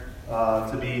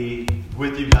to be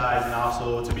with you guys and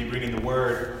also to be bringing the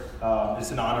word.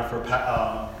 It's an honor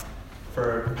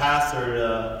for Pastor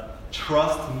to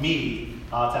trust me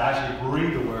to actually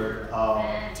bring the word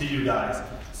to you guys.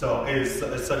 So it's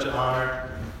such an honor.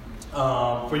 For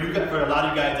a lot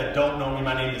of you guys that don't know me,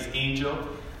 my name is Angel.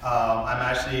 I'm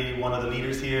actually one of the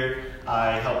leaders here.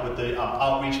 I help with the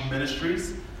outreach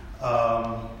ministries.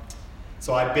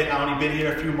 So I've only been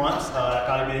here a few months. I've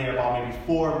probably been here about maybe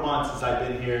 4 months since I've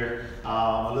been here.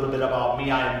 A little bit about me.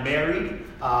 I am married.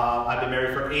 I've been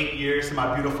married for 8 years to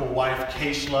my beautiful wife,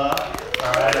 Keishla.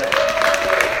 All right.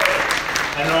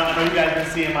 I know you guys have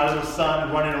been seeing my little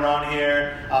son running around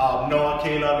here. Noah,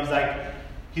 Caleb,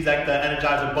 he's like the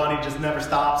Energizer Bunny, just never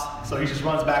stops. So he just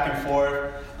runs back and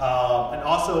forth. And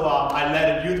also, I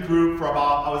led a youth group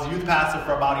I was a youth pastor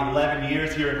for about 11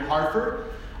 years here in Hartford.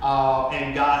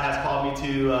 And God has called me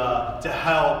to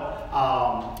help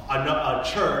a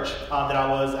church that I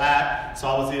was at. So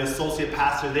I was the associate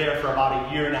pastor there for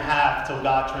about 1.5 years till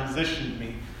God transitioned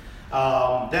me.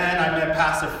 Then I met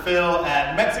Pastor Phil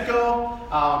at Mexico,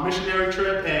 missionary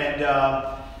trip, and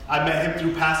I met him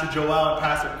through Pastor Joel and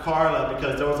Pastor Carla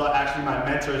because those are actually my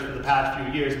mentors for the past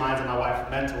few years. Mine and my wife are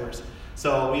mentors.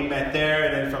 So we met there,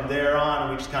 and then from there on,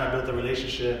 we just kind of built a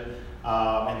relationship.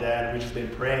 And then we've just been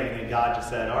praying, and God just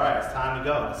said, all right, it's time to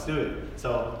go. Let's do it.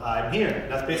 So I'm here.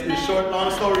 That's basically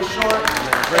long story short.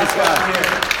 Praise God.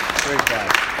 Praise God.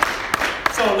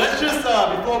 So let's just,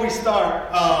 before we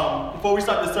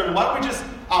start this sermon, why don't we just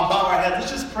bow our heads.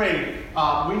 Let's just pray.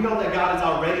 We know that God is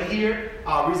already here.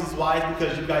 Reasons why is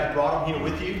because you guys brought him here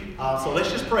with you. So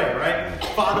let's just pray, right?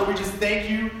 Father, we just thank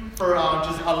you for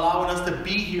just allowing us to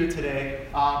be here today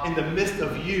in the midst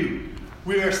of you.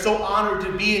 We are so honored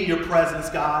to be in your presence,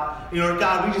 God. Lord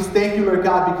God, we just thank you, Lord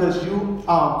God, because you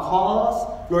call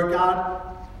us, Lord God,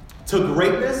 to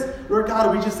greatness. Lord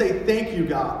God, we just say thank you,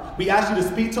 God. We ask you to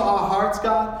speak to our hearts,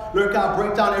 God. Lord God,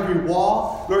 break down every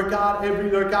wall. Lord God,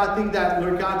 every thing that,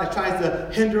 Lord God, that tries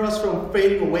to hinder us from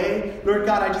fading away. Lord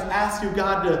God, I just ask you,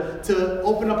 God, to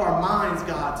open up our minds,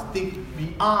 God, to think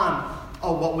beyond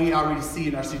what we already see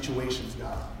in our situations,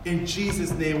 God. In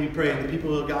Jesus' name we pray. And the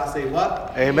people of God say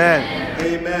what? Amen.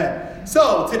 Amen.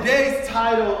 So today's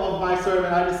title of my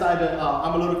sermon, I decided,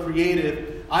 I'm a little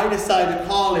creative. I decided to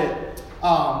call it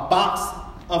Box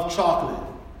of Chocolate.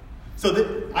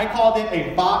 So I called it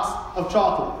a box of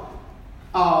chocolate.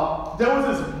 There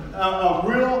was this a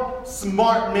real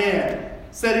smart man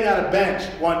sitting at a bench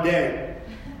one day.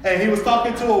 And he was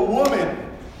talking to a woman.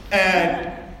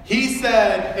 And he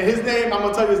said, and his name, I'm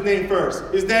going to tell you his name first.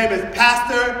 His name is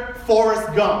Pastor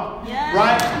Forrest Gump,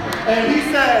 right? And he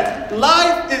said,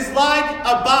 life is like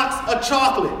a box of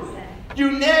chocolate.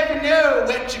 You never know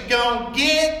what you're going to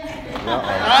get.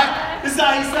 Right? This is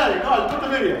how he said it. Go on, put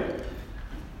the video.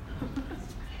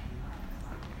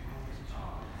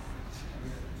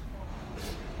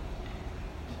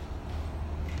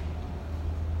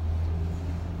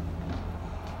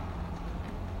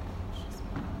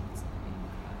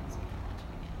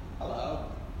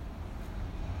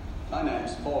 My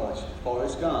name's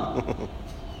Forrest Gump.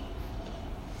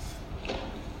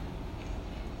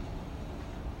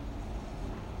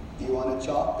 You want a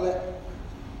chocolate?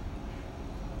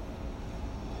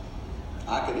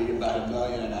 I could eat about 1.5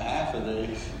 million of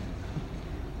these.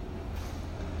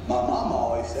 My mom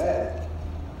always said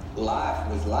life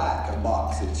was like a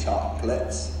box of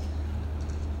chocolates.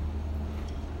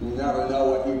 You never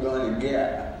know what you're going to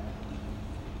get.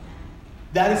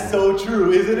 That is so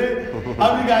true, isn't it?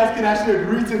 How many guys can actually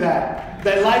agree to that?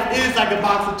 That life is like a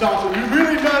box of chocolate. You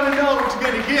really never know what you're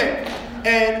going to get.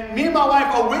 And me and my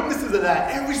wife are witnesses of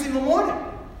that every single morning.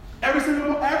 Every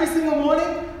single morning,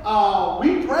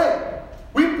 we pray.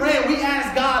 We pray and we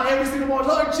ask God every single morning,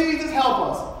 Lord Jesus, help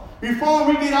us. Before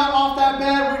we get out off that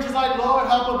bed, we're just like, Lord,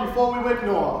 help us before we wake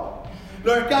Noah.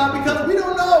 Lord God, because we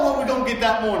don't know what we're going to get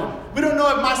that morning. We don't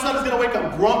know if my son is going to wake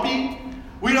up grumpy.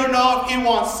 We don't know if he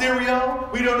wants cereal.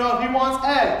 We don't know if he wants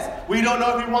eggs. We don't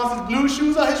know if he wants his blue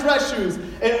shoes or his red shoes.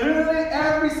 And literally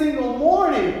every single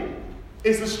morning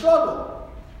is a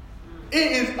struggle.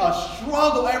 It is a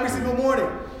struggle every single morning.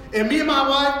 And me and my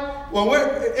wife,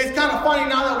 it's kind of funny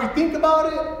now that we think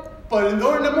about it, but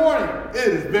during the morning, it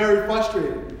is very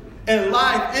frustrating. And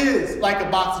life is like a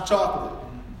box of chocolate.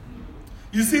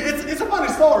 You see, it's a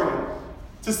funny story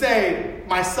to say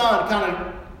my son kind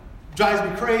of drives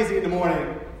me crazy in the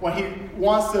morning when he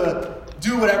wants to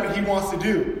do whatever he wants to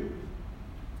do.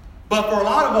 But for a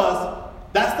lot of us,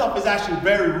 that stuff is actually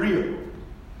very real.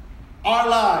 Our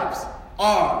lives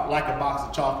are like a box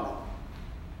of chocolate.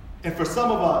 And for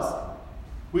some of us,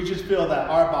 we just feel that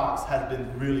our box has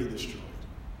been really destroyed.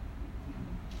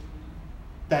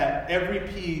 That every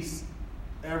piece,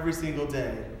 every single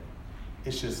day,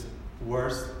 it's just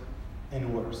worse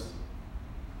and worse.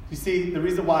 You see, the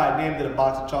reason why I named it a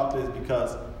box of chocolate is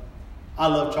because I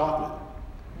love chocolate.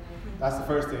 That's the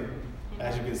first thing,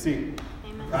 as you can see,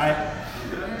 right?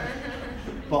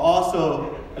 But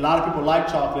also, a lot of people like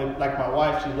chocolate. Like my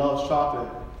wife, she loves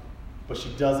chocolate, but she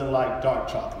doesn't like dark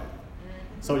chocolate.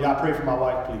 So y'all pray for my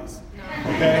wife, please.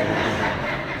 Okay?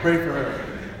 Pray for her.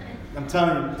 I'm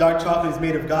telling you, dark chocolate is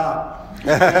made of God.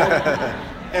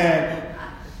 and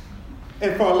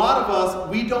for a lot of us,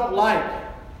 we don't like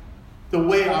the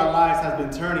way our lives has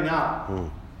been turning out.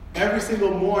 Every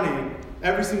single morning,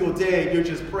 every single day, you're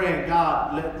just praying,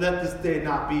 God, let this day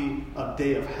not be a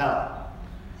day of hell.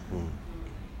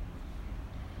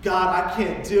 God, I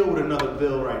can't deal with another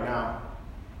bill right now.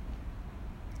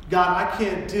 God, I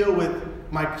can't deal with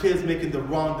my kids making the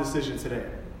wrong decision today.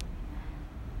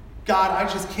 God,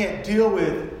 I just can't deal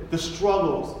with the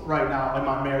struggles right now in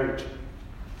my marriage.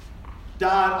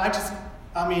 God,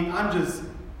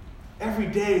 every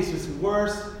day is just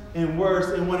worse and worse.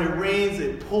 And when it rains,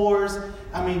 it pours.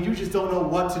 You just don't know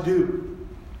what to do.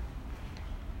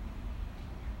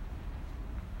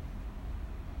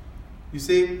 You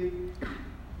see,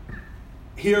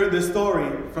 here in this story,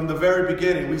 from the very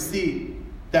beginning, we see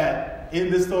that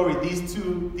in this story, these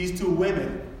two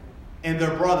women and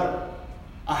their brother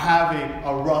are having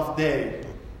a rough day.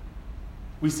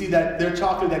 We see that their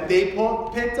chocolate that they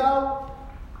picked out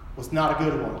was not a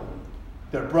good one.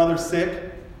 Their brother's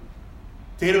sick.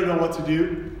 They don't know what to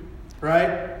do,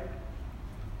 right?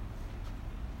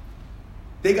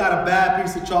 They got a bad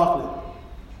piece of chocolate.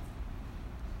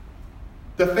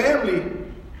 The family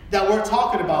that we're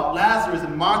talking about, Lazarus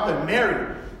and Martha and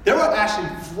Mary, they were actually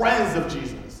friends of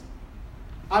Jesus.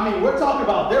 We're talking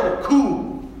about they were cool.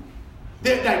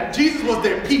 Jesus was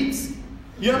their peeps.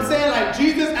 You know what I'm saying? Like,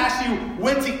 Jesus actually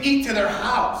went to eat to their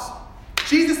house.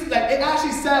 Jesus, it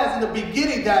actually says in the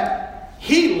beginning that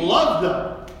he loved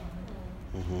them.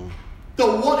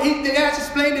 Mm-hmm. They actually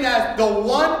explained it as the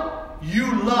one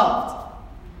you loved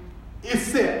is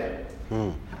sick. They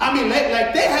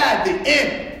had the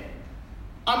end.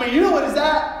 You know what is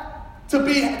that? To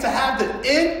have the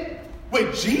end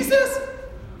with Jesus?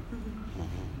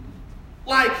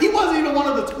 Like, he wasn't even one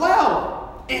of the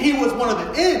 12, and he was one of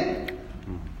the end.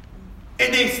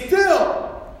 And they still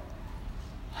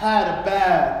had a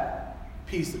bad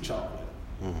piece of chocolate.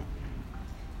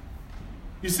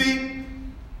 You see,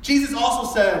 Jesus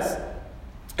also says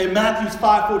in Matthew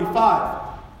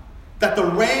 5:45 that the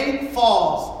rain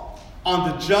falls on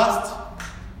the just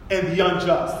and the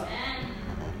unjust.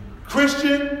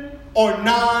 Christian or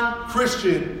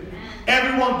non-Christian,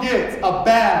 everyone gets a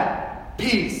bad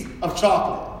piece of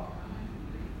chocolate.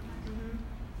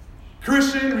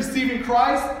 Christian receiving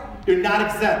Christ, you're not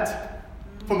exempt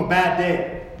from a bad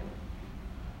day.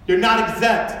 You're not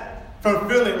exempt from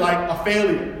feeling like a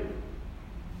failure.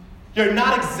 You're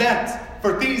not exempt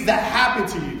for things that happen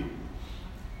to you.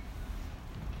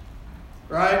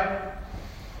 Right?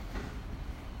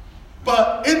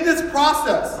 But in this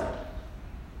process,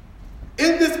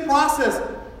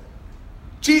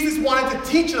 Jesus wanted to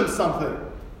teach them something.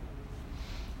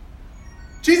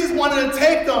 Jesus wanted to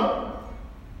take them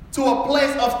to a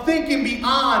place of thinking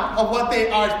beyond of what they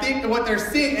are thinking, what they're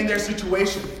seeing in their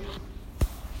situation.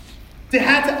 They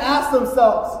had to ask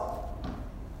themselves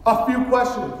a few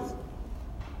questions.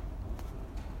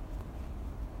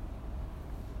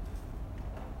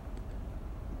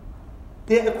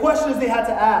 The questions they had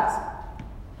to ask.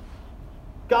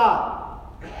 God,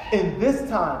 in this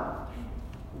time,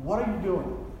 what are you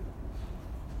doing?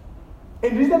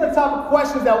 And these are the type of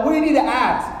questions that we need to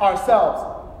ask ourselves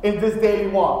in this daily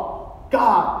walk.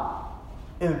 God,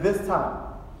 in this time,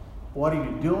 what are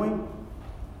you doing?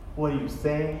 What are you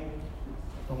saying?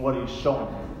 And what are you showing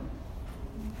me?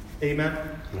 Amen?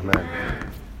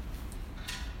 Amen.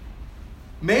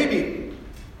 Maybe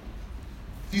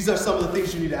these are some of the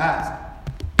things you need to ask.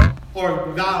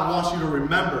 Or God wants you to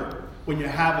remember when you're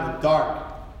having a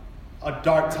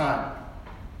dark time.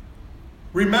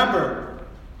 Remember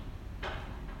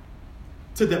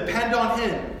to depend on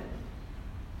Him.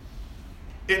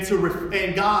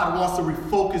 And God wants to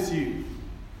refocus you.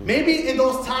 Maybe in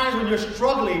those times when you're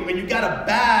struggling, when you got a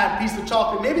bad piece of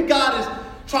chocolate, maybe God is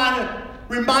trying to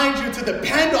remind you to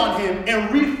depend on Him and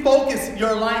refocus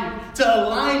your alignment, to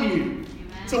align you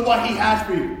to what He has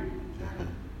for you.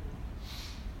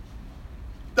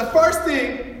 The first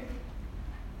thing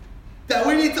that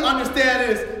we need to understand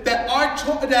is that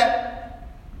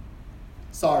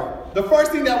the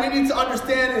first thing that we need to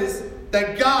understand is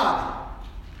that God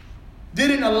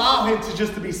didn't allow him to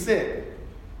just to be sick.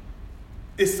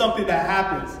 is something that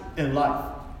happens in life.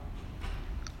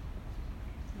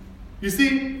 You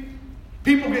see,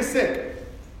 people get sick.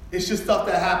 It's just stuff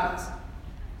that happens.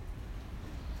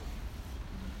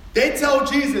 They tell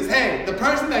Jesus, hey, the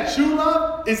person that you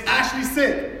love is actually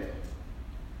sick.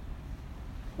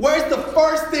 Where's the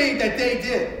first thing that they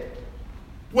did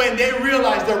when they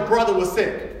realized their brother was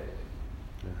sick?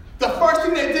 The first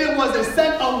thing they did was they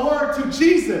sent a word to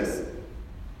Jesus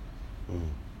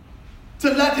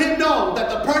to let him know that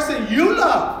the person you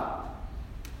love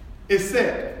is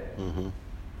sick. Mm-hmm.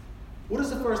 What is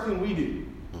the first thing we do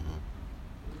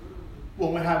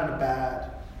when we're having a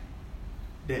bad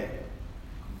day?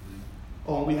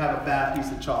 Or when we have a bad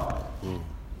piece of chocolate?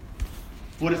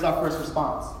 What is our first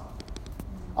response?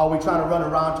 Are we trying to run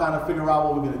around trying to figure out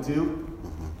what we're going to do?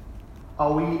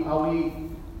 Are we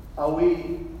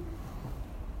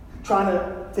trying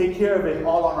to take care of it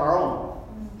all on our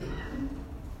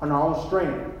own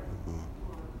strength?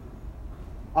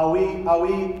 Are we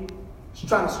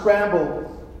trying to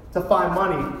scramble to find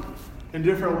money in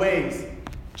different ways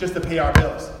just to pay our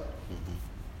bills?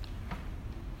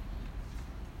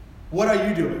 What are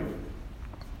you doing?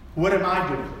 What am I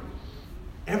doing?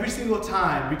 Every single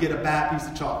time we get a bad piece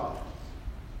of chocolate,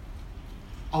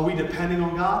 are we depending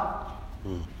on God?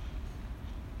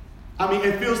 I mean,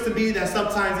 it feels to me that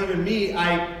sometimes even me,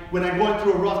 when I'm going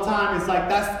through a rough time, it's like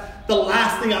that's the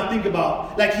last thing I think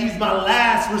about. Like he's my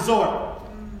last resort.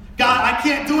 God, I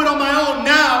can't do it on my own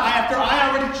now after I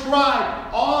already tried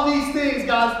all these things,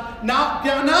 God. Now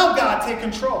God, take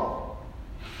control.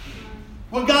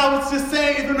 When God was just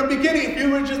saying from the beginning, if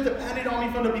you were just depending on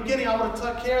me from the beginning, I would have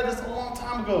took care of this a long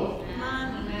time ago.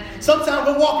 Amen. Sometimes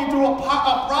we're walking through a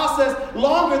process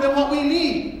longer than what we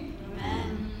need.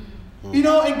 Amen. You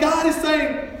know, and God is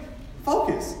saying,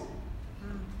 focus.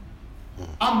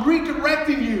 I'm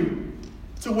redirecting you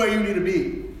to where you need to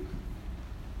be.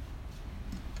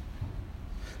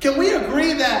 Can we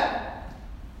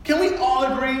all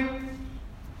agree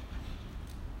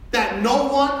that no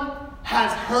one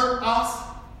has hurt us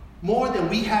more than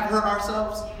we have hurt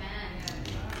ourselves?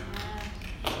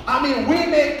 I mean, we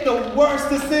make the worst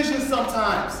decisions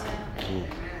sometimes.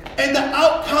 And the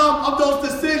outcome of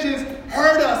those decisions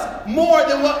hurt us more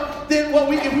than what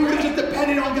we if we were just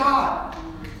dependent on God.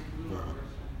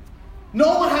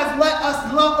 No one has let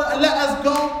us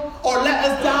go or let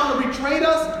us down or betrayed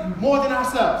us more than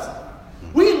ourselves.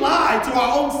 We lie to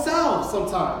our own selves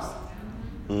sometimes.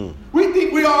 We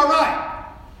think we are all right.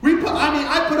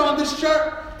 I put on this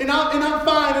shirt and I'm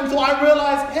fine until I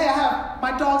realize, hey, I have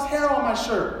my dog's hair on my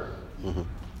shirt.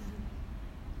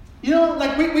 You know,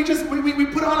 like we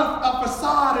put on a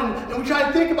facade and we try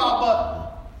to think about,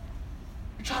 but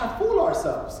we try to fool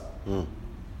ourselves.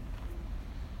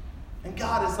 And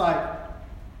God is like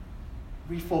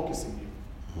refocusing you,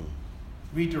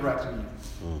 redirecting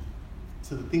you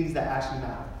to the things that actually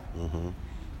matter.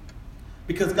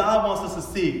 Because God wants us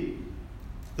to see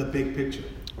the big picture.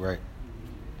 Right.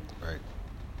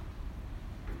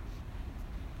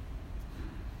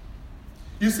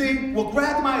 You see, what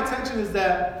grabbed my attention is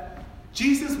that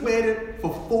Jesus waited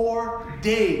for 4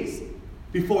 days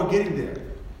before getting there.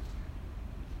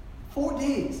 4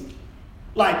 days.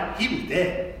 Like he was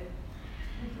dead.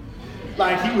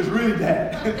 Like he was really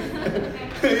dead.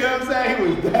 You know what I'm saying? He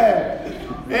was dead.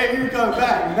 And he comes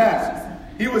back now.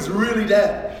 He was really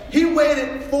dead. He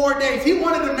waited 4 days. He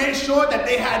wanted to make sure that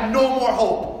they had no more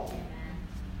hope.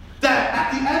 That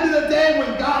at the end of the day,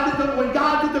 when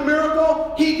God did the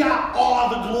miracle, he got all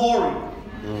the glory.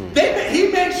 He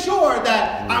made sure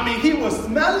that, he was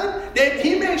smelling.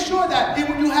 He made sure that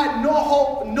you had no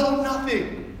hope, no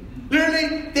nothing.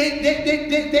 Literally,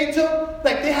 they took,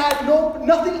 like they had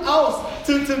nothing else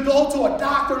to go to a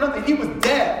doctor or nothing. He was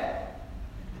dead.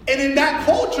 And in that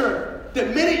culture, the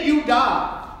minute you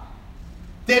die,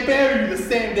 they bury you the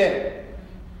same day.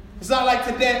 It's not like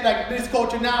today, like this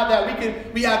culture now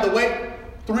that we have to wait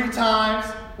 3 times.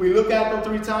 We look at them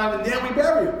 3 times and then we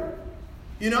bury them.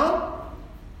 You know?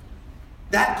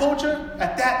 That culture,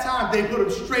 at that time, they put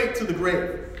them straight to the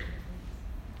grave.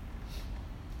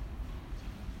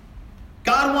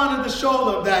 God wanted to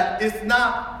show them that it's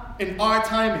not in our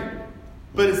timing,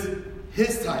 but it's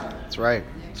his timing. That's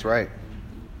right.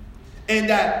 And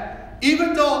that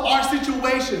even though our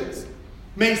situations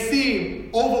may seem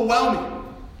overwhelming,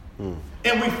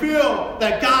 and we feel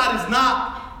that God is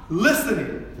not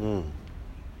listening,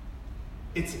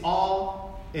 it's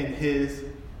all in his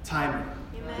timing.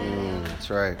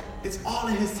 That's right. It's all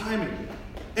in his timing.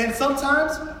 And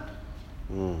sometimes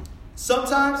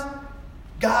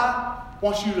God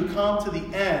wants you to come to the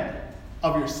end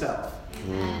of yourself.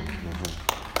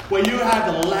 Where you have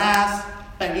the last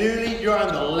Like literally, you're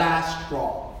on the last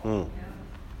straw. Mm.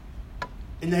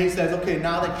 And then he says, okay,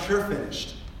 now that you're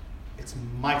finished, it's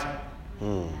my turn.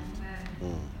 Mm.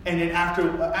 Mm. And then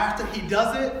after he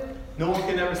does it, no one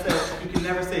can ever say, you can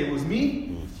never say it was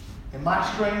me and my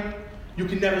strength. You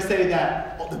can never say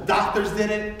that, oh, the doctors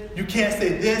did it. You can't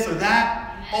say this or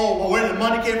that. Oh, well, where did the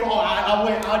money came from? Oh,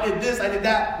 I did this, I did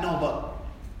that. No, but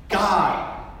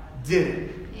God did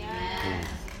it. Yes.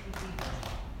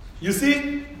 You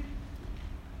see?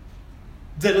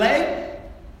 Delay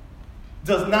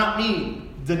does not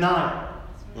mean denial.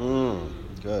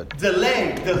 Good.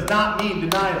 Delay does not mean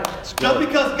denial. That's Just good.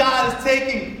 because God is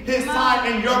taking his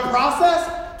time in your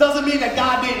process doesn't mean that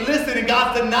God didn't listen and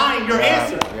God's denying your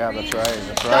answer. Yeah, that's right.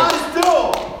 That's God right. is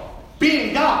still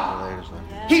being God. Ladies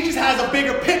and- He just has a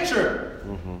bigger picture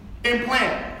Mhm. in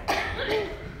plan.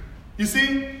 You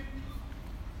see?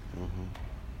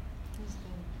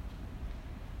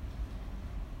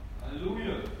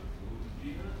 Hallelujah.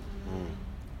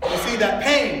 You see that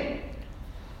pain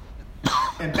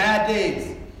and bad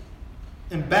days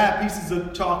and bad pieces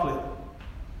of chocolate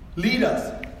lead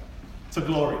us to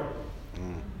glory.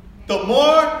 The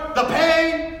more the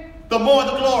pain, the more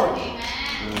the glory.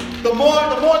 The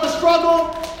more the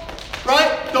struggle,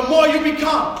 right? The more you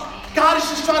become. God is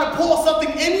just trying to pull something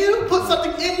in you, put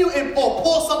something in you, or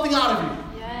pull something out of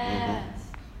you. Yes.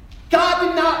 God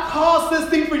did not cause this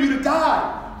thing for you to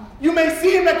die. You may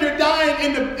seem like you're dying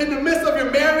in the midst of your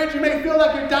marriage. You may feel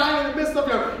like you're dying in the midst of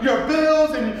your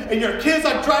bills and your kids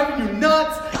are driving you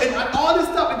nuts and all this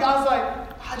stuff. And God's like,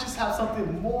 I just have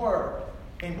something more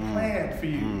in plan for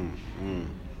you.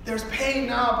 There's pain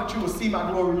now, but you will see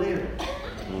my glory later.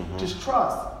 Just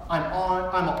trust. I'm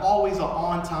always an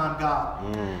on-time God.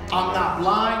 I'm not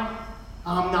blind.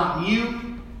 I'm not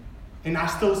mute. And I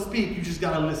still speak. You just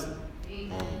got to listen.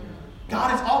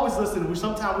 God is always listening.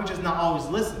 Sometimes we're just not always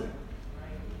listening.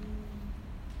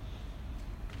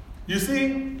 You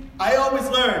see, I always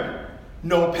learn,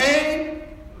 no pain,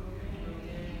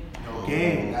 no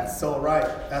gain. That's so right.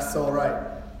 That's so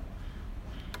right.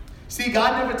 See,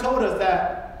 God never told us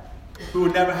that we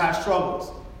would never have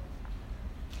struggles.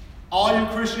 All you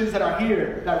Christians that are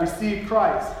here that receive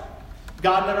Christ,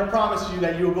 God never promised you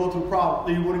that you will go through problems,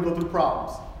 that you wouldn't go through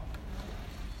problems.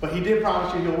 But He did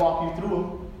promise you He'll walk you through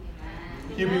them.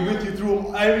 He'll be with you through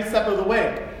them every step of the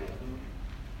way.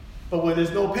 But when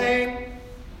there's no pain,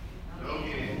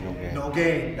 no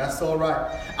gain. That's all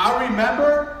right. I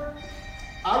remember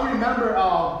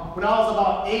when I was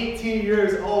about 18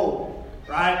 years old,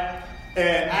 right?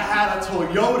 And I had a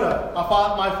Toyota.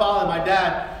 My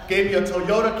dad gave me a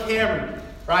Toyota Camry,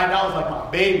 right? That was like my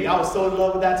baby. I was so in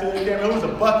love with that Toyota Camry. It was a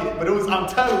bucket, but I'm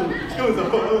telling you,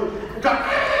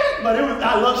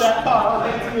 I love that car. I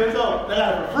was 18 years old. I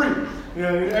got it for free. You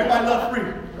know, everybody loves free,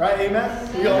 right? Amen?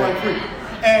 We all like free.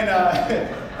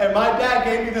 And my dad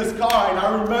gave me this car, and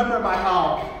I remember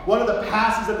one of the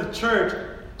pastors of the church,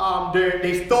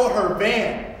 they stole her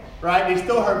van, right? They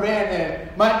stole her van,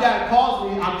 and my dad calls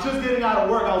me. I'm just getting out of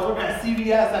work. I was working at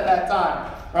CVS at that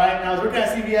time, right? And I was working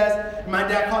at CVS, and my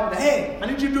dad called me, hey, I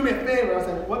need you to do me a favor. I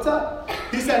said, what's up?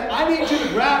 He said, I need you to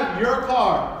grab your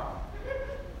car,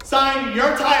 sign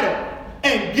your title,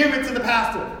 and give it to the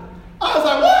pastor. I was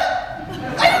like, what?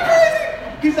 Are you crazy?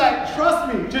 He's like,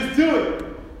 trust me, just do it.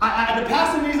 The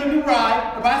pastor needs a new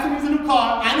ride. The pastor needs a new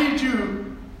car. I need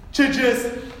you to just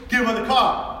give her the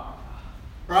car.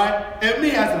 Right? And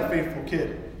me as a faithful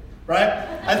kid. Right?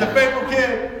 As a faithful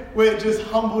kid, we're just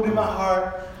humbled in my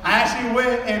heart. I actually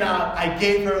went and I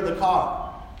gave her the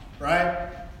car. Right?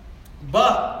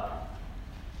 But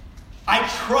I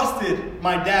trusted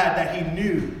my dad that he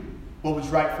knew what was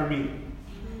right for me.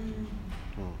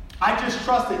 I just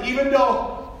trusted, even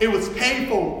though it was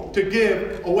painful to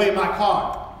give away my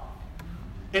car.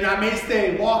 And I may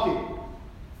stay walking.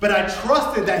 But I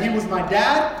trusted that he was my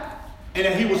dad and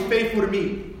that he was faithful to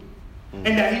me.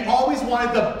 And that he always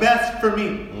wanted the best for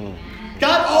me.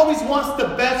 God always wants the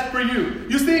best for you.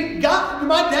 You see, God,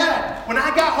 my dad, when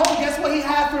I got home, guess what he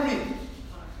had for me?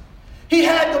 He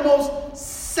had the most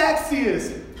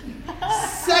sexiest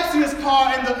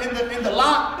car in the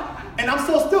lot. And I'm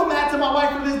still mad to my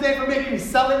wife to this day for making me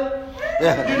sell it.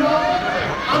 You know?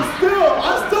 I'm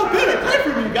still bitter. Pray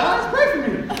for me, guys. Pray for me.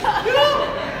 You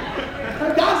know?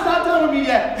 God's not done with me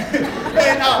yet.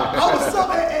 And I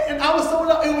was so in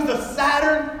love. It was a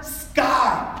Saturn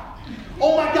Sky.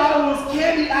 Oh my God, it was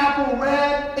candy apple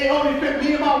red. It only fit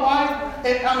me and my wife.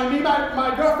 And me and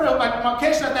my girlfriend, my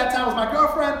Keisha at that time was my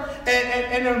girlfriend.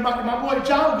 And then my boy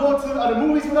John would go to the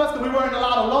movies with us because we weren't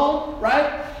allowed alone,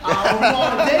 right? We were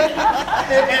on a date.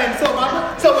 And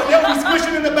so they'll be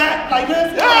squishing in the back like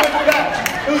this.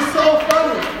 It was so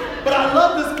funny. But I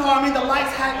love this car. I mean, the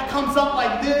lights comes up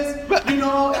like this. You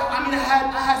know, I mean, I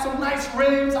had some nice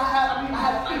rims. I had a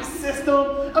nice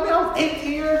system. I mean, I was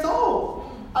 18 years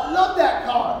old. I love that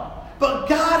car. But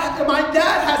my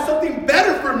dad had something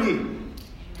better for me.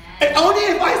 And only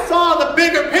if I saw the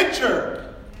bigger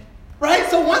picture. Right?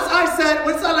 So once I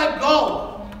let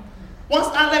go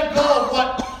of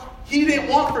what he didn't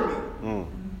want for me,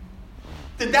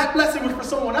 then that blessing was for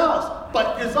someone else.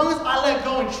 But as long as I let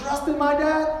go and trusted my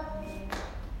dad,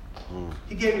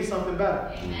 he gave me something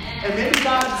better. And maybe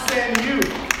God is saying to you,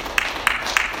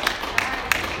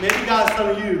 maybe God's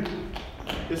telling you,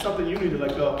 there's something you need to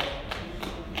let go.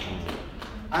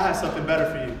 I have something better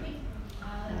for you.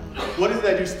 What is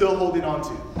that you're still holding on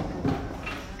to?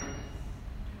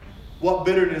 What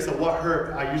bitterness or what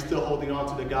hurt are you still holding on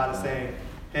to that God is saying,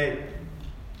 hey,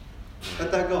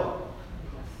 let that go.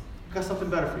 I've got something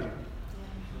better for you.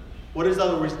 What is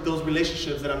those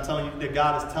relationships that I'm telling you, that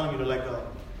God is telling you to let go?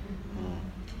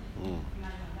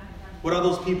 What are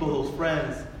those people, those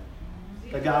friends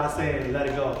that God is saying, let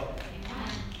it go?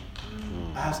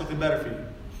 I have something better for you.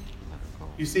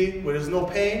 You see, where there's no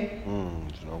pain,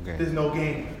 there's no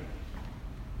gain.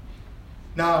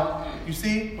 Now, you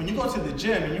see, when you go to the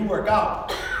gym and you work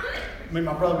out, me and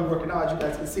my brother, we working out, as you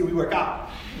guys can see, we work out.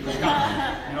 You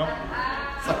know?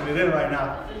 Sucking it in right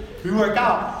now. We work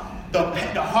out. The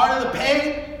harder the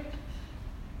pain,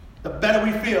 the better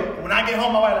we feel. When I get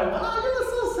home, my wife's like, wow, you look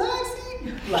so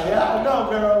sexy. Like, yeah, I know,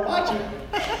 girl, watch it.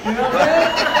 You know what I'm saying?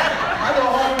 I go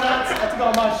home and I take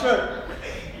off my shirt.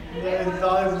 Yeah, it's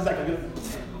just like a good,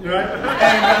 right?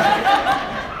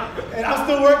 And I'm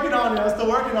still working on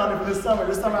it. For this summer.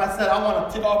 This summer I said I want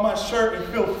to take off my shirt and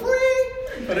feel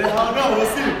free. But I don't know.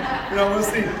 We'll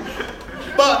see.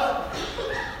 But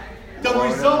the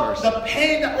result, the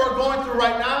pain that we're going through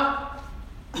right now,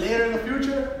 later in the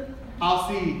future, I'll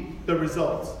see the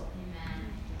results.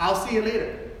 I'll see it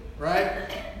later, right?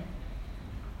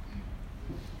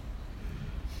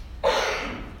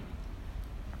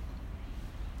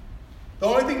 The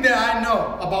only thing that I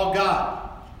know about God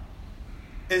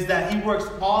is that He works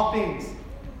all things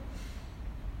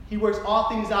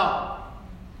out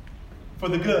for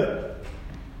the good,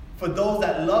 for those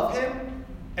that love Him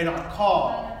and are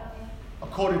called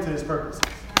according to His purposes.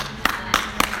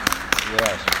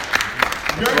 Yes.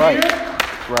 You're right. here.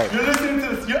 Right. You're listening to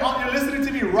this. You're listening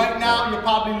to me right now. You're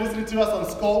probably listening to us on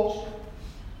Scope.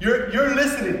 You're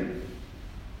listening.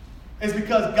 It's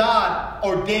because God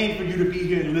ordained for you to be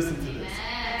here and listen to this.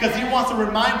 Because He wants to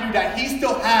remind you that He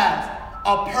still has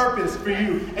a purpose for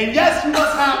you. And yes, you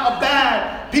must have a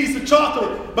bad piece of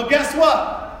chocolate. But guess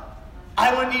what?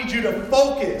 I will need you to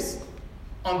focus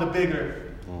on the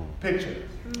bigger picture.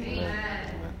 Amen.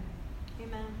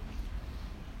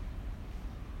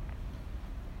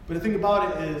 But the thing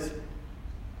about it is,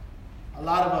 a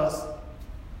lot of us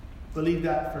believe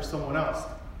that for someone else.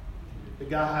 That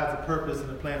God has a purpose and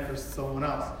a plan for someone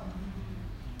else.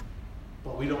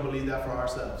 But we don't believe that for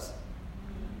ourselves.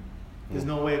 There's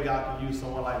no way God can use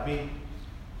someone like me.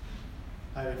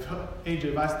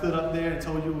 Angel, if I stood up there and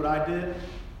told you what I did,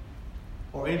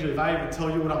 or Angel, if I even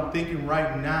told you what I'm thinking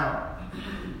right now,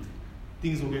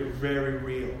 things will get very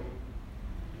real.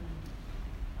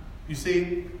 You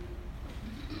see,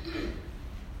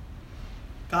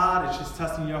 God is just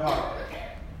testing your heart.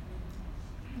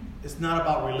 It's not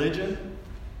about religion,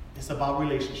 it's about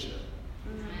relationship.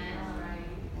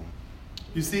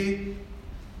 You see,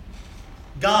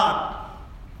 God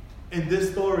in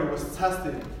this story was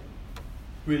testing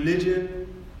religion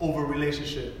over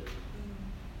relationship.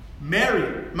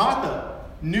 Martha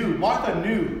knew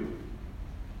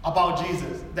about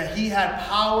Jesus, that He had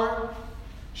power.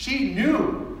 She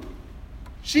knew.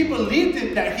 She believed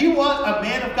it, that He was a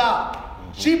man of God.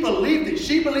 She believed it.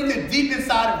 She believed it deep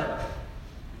inside of her.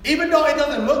 Even though it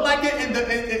doesn't look like it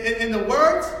in the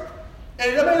words,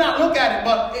 and it may not look at it,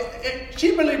 but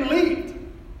she really believed.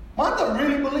 Martha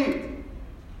really believed.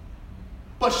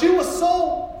 But she was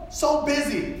so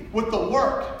busy with the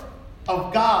work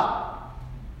of God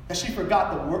that she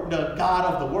forgot the God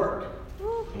of the work.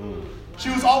 She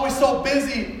was always so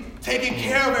busy taking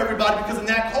care of everybody, because in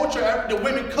that culture, the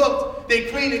women cooked, they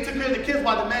cleaned, they took care of the kids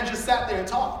while the men just sat there and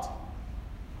talked.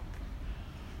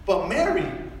 But Mary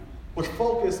was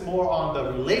focused more on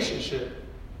the relationship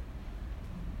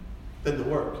than the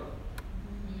work.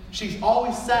 She's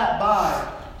always sat by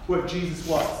where Jesus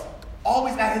was,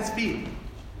 always at His feet,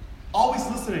 always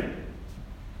listening.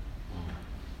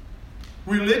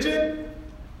 Religion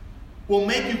will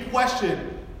make you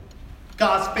question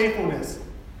God's faithfulness,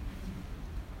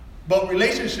 but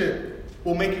relationship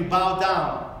will make you bow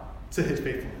down to His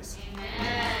faithfulness.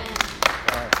 Amen.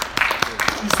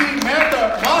 You see,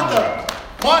 see,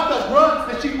 Martha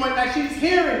runs and she's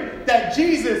hearing that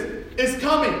Jesus is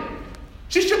coming.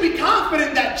 She should be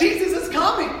confident that Jesus is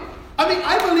coming. I mean,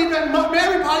 I believe that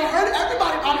Mary probably heard it.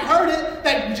 Everybody probably heard it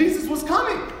that Jesus was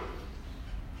coming.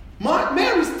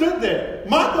 Mary stood there.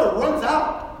 Martha runs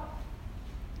out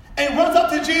and runs up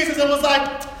to Jesus and was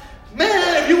like,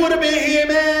 man, if you would have been here,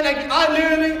 man, like my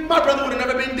brother would have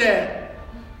never been dead.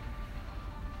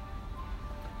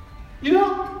 You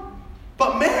know?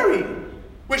 But Mary,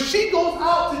 when she goes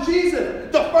out to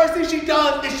Jesus, the first thing she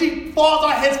does is she falls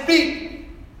on his feet.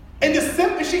 And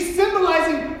she's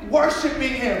symbolizing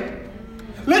worshiping him.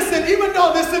 Listen, even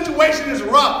though this situation is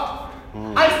rough,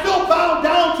 I still bow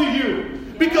down to you.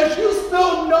 Because you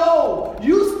still know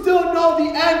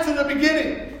the end to the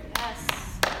beginning.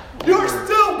 Yes. You're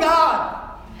still God.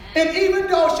 And even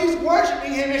though she's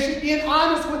worshiping him and she's being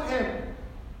honest with him,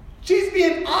 she's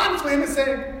being honest with him and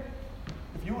saying,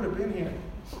 if you would have been here,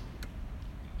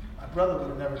 my brother would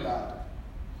have never died.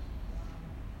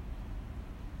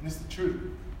 And it's the truth.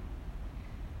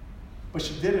 But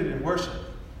she did it in worship.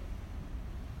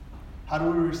 How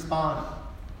do we respond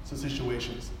to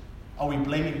situations? Are we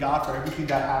blaming God for everything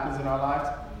that happens in our lives?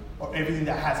 Or everything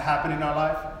that has happened in our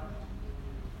life?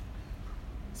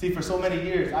 See, for so many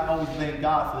years, I always blamed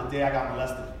God for the day I got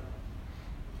molested.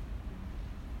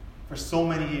 For so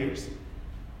many years.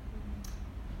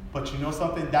 But you know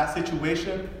something? That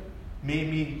situation made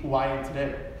me who I am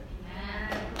today.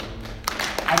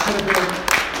 I could have been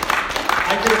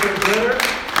bitter.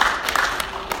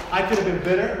 I could have been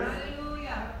bitter.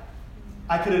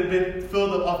 I could have been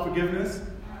filled with unforgiveness.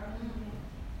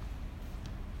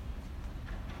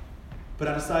 But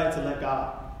I decided to let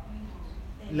God.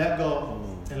 Let go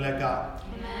and let God.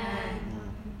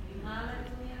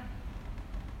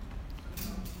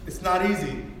 It's not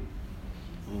easy.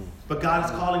 But God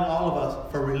is calling all of us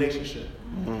for a relationship.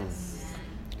 Yes.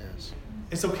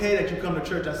 It's okay that you come to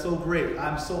church. That's so great.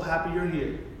 I'm so happy you're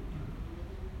here.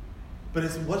 But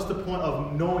what's the point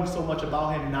of knowing so much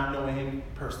about him and not knowing him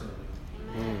personally?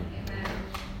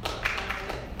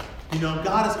 You know,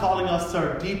 God is calling us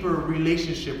to a deeper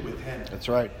relationship with him. That's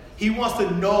right. He wants to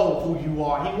know who you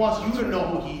are. He wants you to know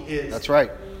who he is. That's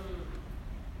right.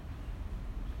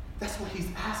 That's what he's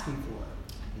asking for.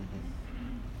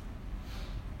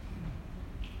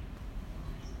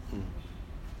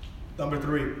 Number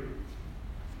 3.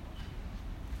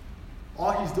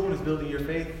 All he's doing is building your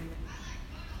faith.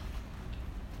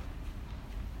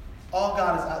 All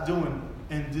God is doing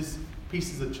in these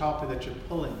pieces of chocolate that you're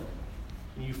pulling,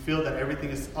 and you feel that everything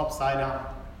is upside down,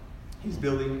 he's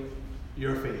building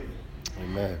your faith.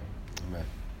 Amen. Amen.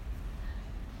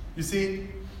 You see,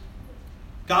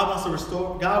 God wants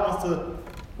to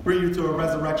bring you to a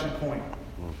resurrection point.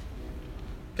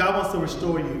 God wants to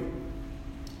restore you.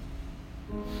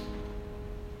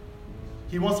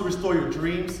 He wants to restore your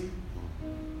dreams.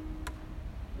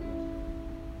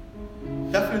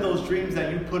 Definitely those dreams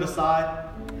that you put aside,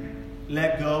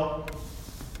 let go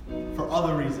for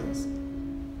other reasons.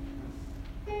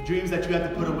 Dreams that you have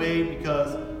to put away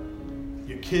because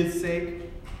your kids' sake.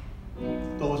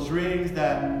 Those dreams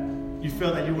that you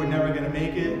felt that you were never going to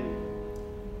make it.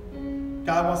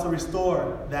 God wants to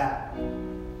restore that.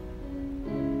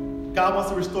 God wants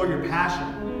to restore your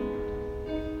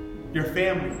passion, your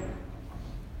family,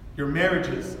 your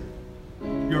marriages,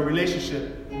 your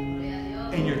relationship,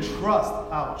 and your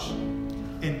trust,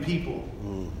 in people.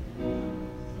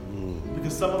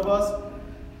 Because some of us,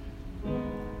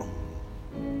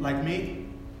 like me,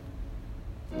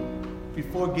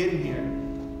 before getting here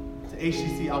to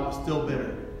HCC, I was still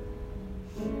bitter.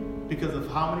 Because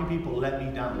of how many people let me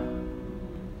down.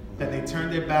 That they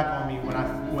turned their back on me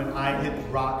when I hit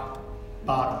rock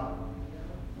bottom.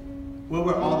 Where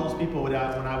were all those people when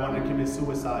I wanted to commit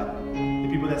suicide? The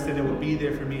people that said they would be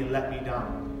there for me and let me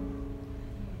down.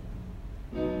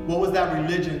 What was that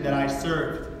religion that I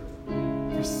served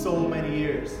for so many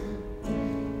years?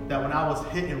 That when I was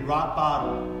hitting rock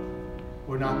bottom,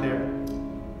 we're not there.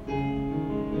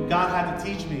 God had to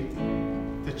teach me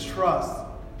to trust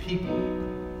people.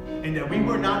 And that we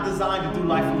were not designed to do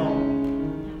life alone.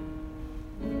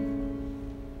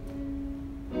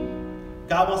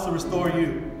 God wants to restore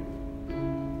you.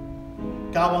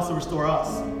 God wants to restore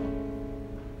us.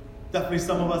 Definitely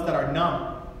some of us that are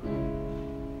numb.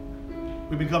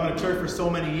 We've been coming to church for so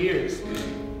many years.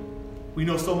 We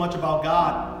know so much about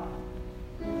God.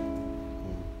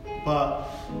 But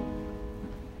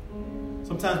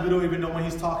sometimes we don't even know when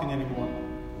he's talking anymore.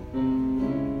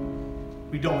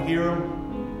 We don't hear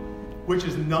him. We're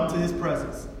just numb to his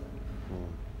presence.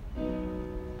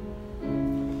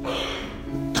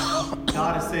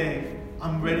 God is saying,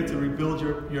 I'm ready to rebuild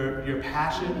your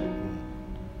passion.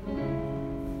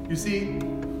 You see,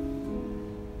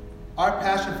 our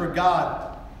passion for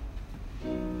God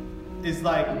is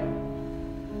like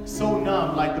so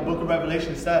numb, like the book of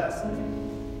Revelation says.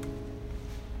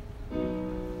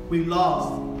 We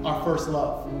lost our first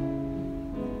love.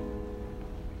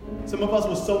 Some of us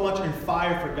were so much in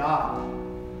fire for God.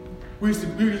 We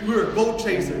were goal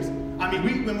chasers. I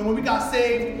mean, when we got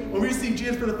saved, when we received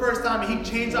Jesus for the first time, and He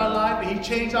changed our life, and He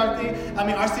changed our thing. I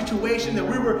mean, our situation that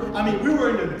we were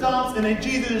in the dumps, and then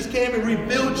Jesus just came and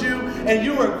rebuilt you, and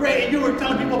you were great, and you were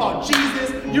telling people about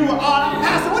Jesus. You were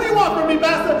Pastor, what do you want from me,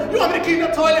 Pastor? You want me to clean the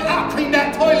toilet? I'll clean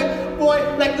that toilet. Boy,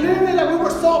 like literally, like we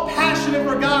were so passionate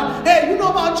for God. Hey, you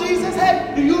know about Jesus?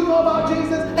 Hey, do you know about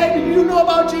Jesus? Hey, do you know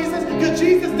about Jesus? Because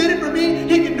Jesus did it for me,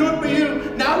 He can do it for you.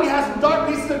 Now we have some dark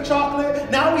pieces of chocolate.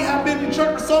 Now we have been in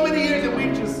church for so many years that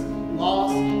we've just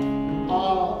lost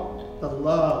all the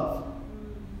love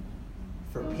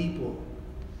for people,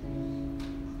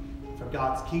 for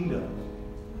God's kingdom,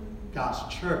 God's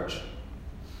church.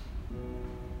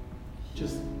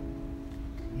 Just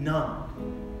numb.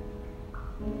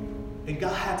 And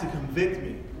God had to convict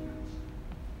me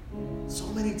so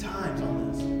many times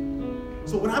on this.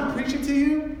 So when I'm preaching to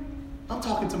you, I'm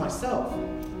talking to myself. You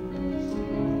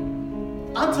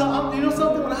know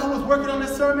something? When I was working on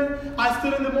this sermon, I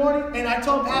stood in the morning and I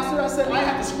told Pastor, I said, I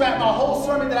had to scrap my whole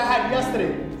sermon that I had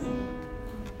yesterday.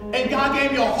 And God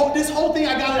gave me this whole thing,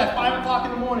 I got it at 5 o'clock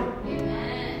in the morning.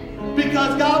 Amen.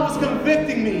 Because God was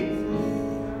convicting me.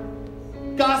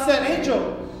 God said,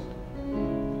 Angel,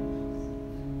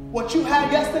 what you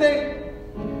had yesterday,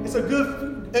 it's a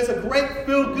great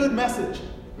feel-good message.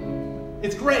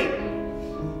 It's great.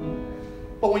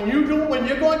 But when you're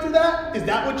going through that, is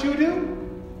that what you do?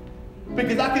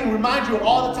 Because I can remind you of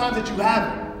all the times that you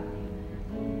haven't.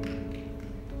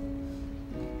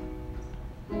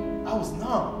 I was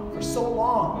numb for so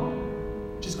long,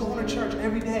 just going to church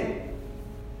every day.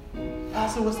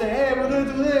 Pastor would say, hey, we're going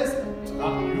to do this.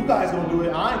 You guys going to do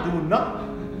it. I ain't doing nothing.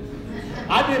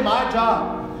 I did my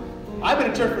job. I've been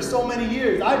in church for so many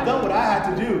years. I've done what I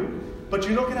had to do. But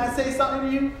you know, can I say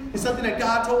something to you? It's something that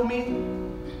God told me.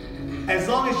 As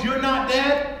long as you're not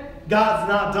dead, God's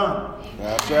not done.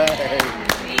 That's right. So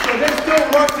there's still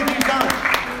work to be done.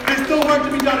 There's still work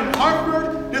to be done in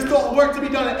Hartford. There's still work to be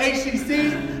done at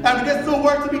HCC. I mean, there's still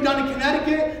work to be done in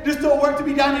Connecticut. There's still work to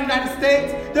be done in the United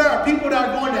States. There are people that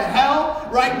are going to hell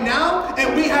right now,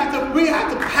 and we have to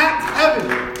pack heaven.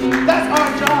 That's our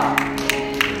job.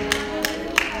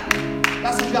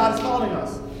 That's what God is calling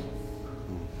us.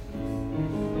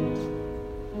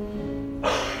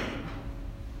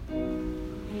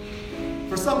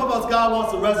 For some of us, God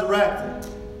wants to resurrect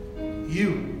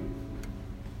you.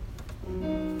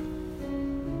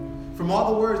 From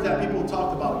all the words that people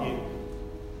talked about you.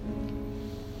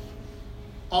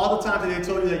 All the times that they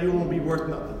told you that you won't be worth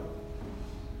nothing.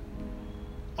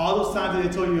 All those times that they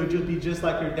told you you'll just be just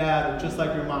like your dad or just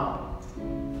like your mom.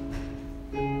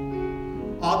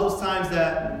 All those times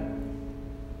that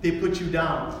they put you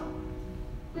down.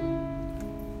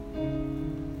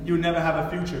 You'll never have a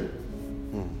future.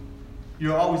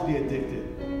 You'll always be addicted.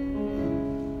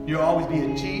 You'll always be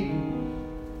a cheat.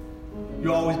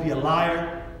 You'll always be a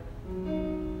liar.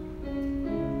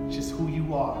 It's just who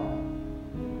you are.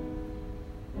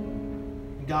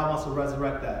 And God wants to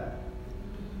resurrect that.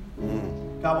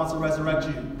 God wants to resurrect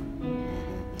you.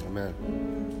 Amen.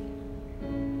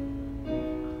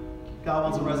 God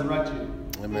wants to resurrect you.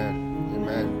 Amen.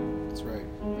 Amen. That's right.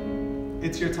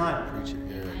 It's your time. Preach it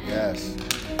here. Yes.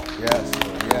 Yes.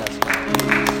 Yes.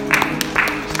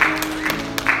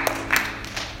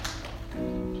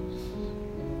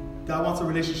 God wants a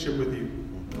relationship with you.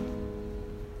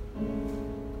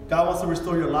 God wants to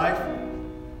restore your life.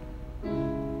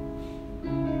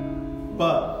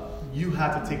 But you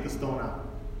have to take the stone out.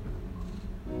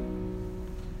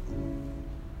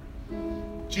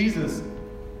 Jesus,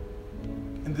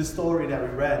 in this story that we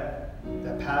read,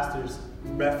 that pastors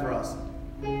read for us,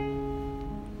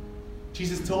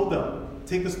 Jesus told them,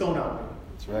 take the stone out.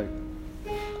 That's right.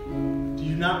 Do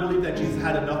you not believe that Jesus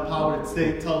had enough power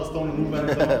to tell the stone to move on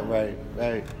its own? Right,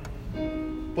 right.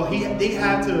 But they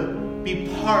had to be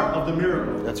part of the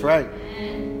miracle. That's right.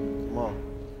 Come on.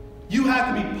 You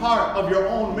have to be part of your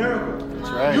own miracle. That's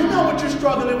right. You know what you're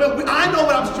struggling with. I know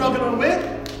what I'm struggling with.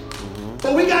 Mm-hmm.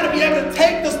 But we got to be able to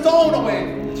take the stone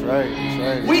away. That's right. That's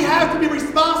right. We have to be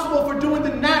responsible for doing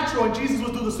the natural, and Jesus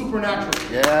will do the supernatural.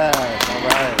 Yeah. All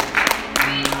right.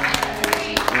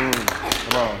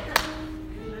 Come on.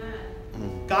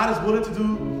 God is willing to do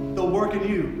the work in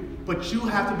you, but you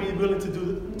have to be willing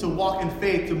to walk in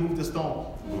faith to move the stone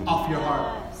off your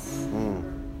heart.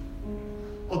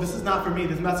 Oh, this is not for me.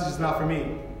 This message is not for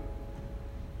me.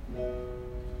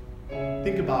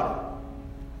 Think about it.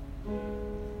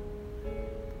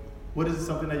 What is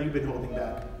something that you've been holding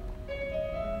back?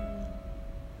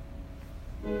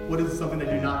 What is something that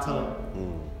you're not telling?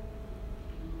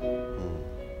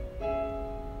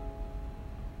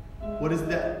 What is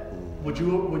that? Would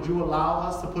you allow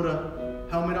us to put a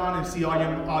helmet on and see all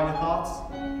your thoughts?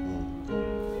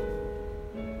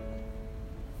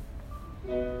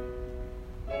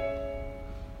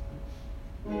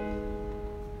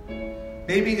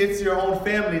 Maybe it's your own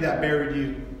family that buried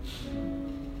you.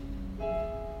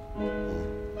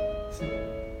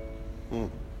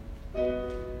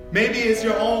 Maybe it's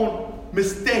your own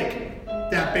mistake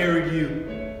that buried you.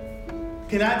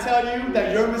 Can I tell you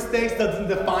that your mistakes doesn't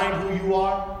define who you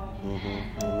are?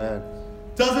 Amen.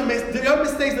 Your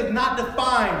mistakes does not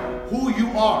define who you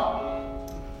are.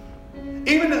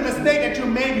 Even the mistake that you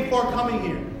made before coming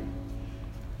here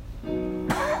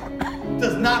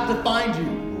does not define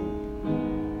you.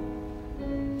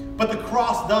 But the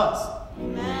cross does.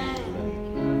 Amen.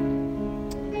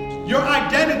 Your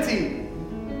identity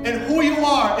and who you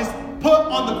are is put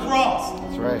on the cross.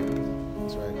 That's right.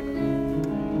 That's right.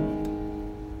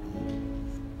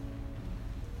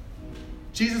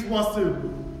 Jesus wants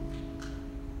to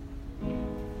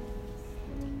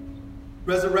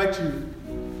resurrect you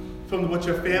from what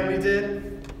your family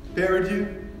did, buried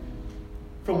you,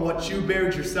 from what you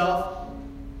buried yourself,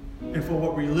 and from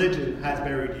what religion has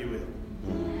buried you in.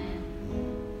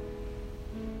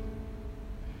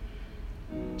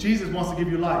 Jesus wants to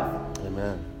give you life.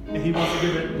 Amen. And he wants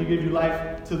to give you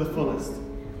life to the fullest.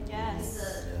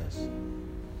 Yes. Yes.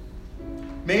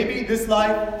 Maybe this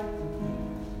life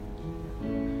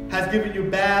has given you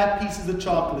bad pieces of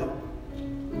chocolate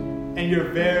and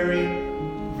you're very,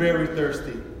 very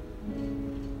thirsty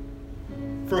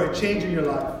for a change in your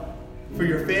life, for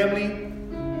your family,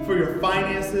 for your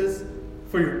finances,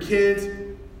 for your kids,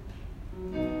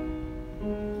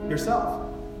 yourself.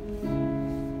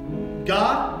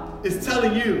 God is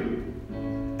telling you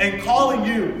and calling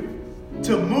you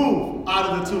to move out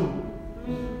of the tomb.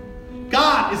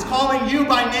 God is calling you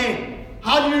by name.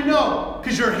 How do you know?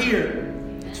 Because you're here.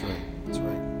 That's right. That's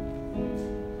right.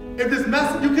 If this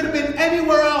message, you could have been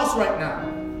anywhere else right now.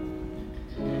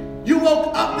 You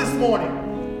woke up this morning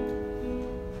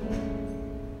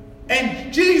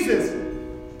and Jesus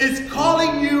is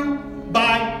calling you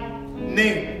by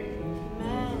name.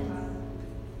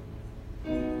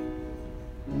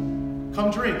 Come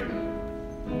drink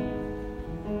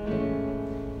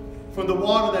from the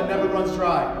water that never runs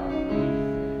dry.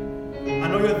 I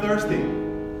know you're thirsty.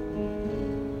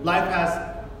 Life has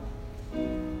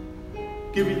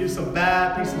given you some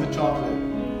bad pieces of chocolate.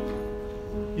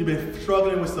 You've been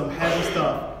struggling with some heavy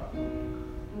stuff.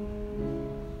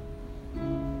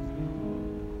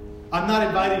 I'm not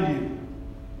inviting you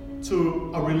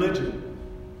to a religion.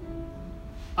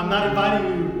 I'm not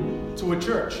inviting you to a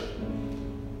church.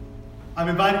 I'm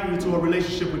inviting you to a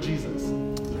relationship with Jesus.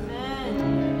 Amen.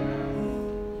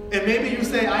 And maybe you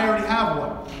say, I already have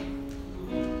one.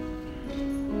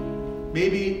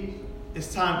 Maybe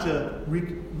it's time to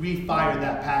refire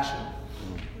that passion.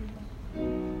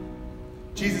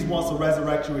 Jesus wants to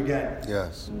resurrect you again.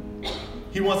 Yes.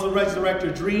 He wants to resurrect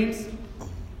your dreams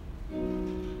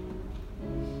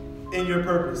and your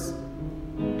purpose.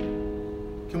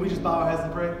 Can we just bow our heads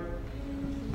and pray?